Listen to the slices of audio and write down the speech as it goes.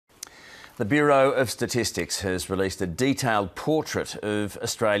The Bureau of Statistics has released a detailed portrait of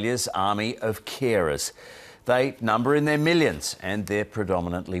Australia's army of carers. They number in their millions and they're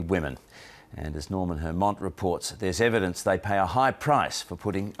predominantly women. And as Norman Hermont reports, there's evidence they pay a high price for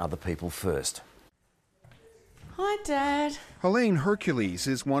putting other people first. Hi, Dad. Helene Hercules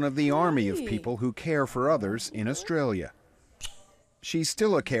is one of the army of people who care for others in Australia. She's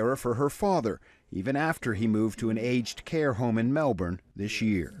still a carer for her father, even after he moved to an aged care home in Melbourne this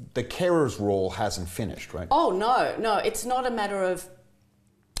year. The carer's role hasn't finished, right? Oh, no, it's not a matter of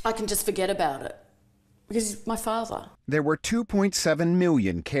I can just forget about it, because he's my father. There were 2.7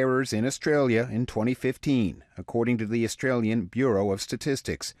 million carers in Australia in 2015, according to the Australian Bureau of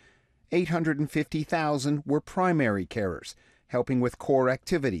Statistics. 850,000 were primary carers, helping with core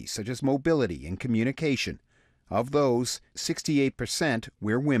activities such as mobility and communication. Of those, 68%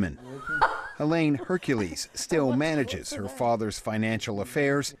 were women. Helene Hercules still manages her father's financial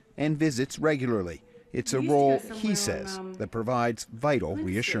affairs and visits regularly. It's a role, he says, that provides vital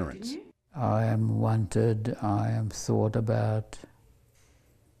reassurance. I am wanted, I am thought about,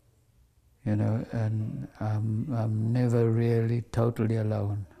 and I'm never really totally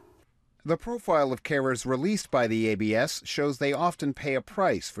alone. The profile of carers released by the ABS shows they often pay a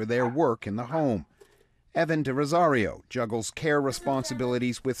price for their work in the home. Evan de Rosario juggles care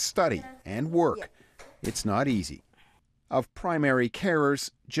responsibilities with study and work. It's not easy. Of primary carers,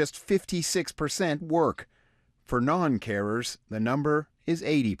 just 56% work. For non-carers, the number is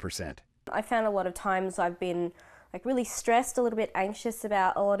 80%. I found a lot of times I've been really stressed, a little bit anxious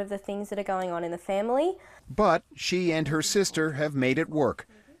about a lot of the things that are going on in the family. But she and her sister have made it work.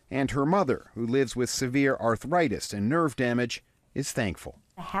 And her mother, who lives with severe arthritis and nerve damage, is thankful.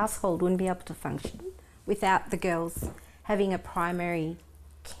 The household wouldn't be able to function without the girls having a primary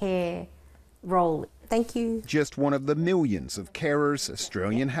care role. Thank you. Just one of the millions of carers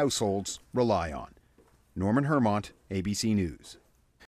Australian households rely on. Norman Hermont, ABC News.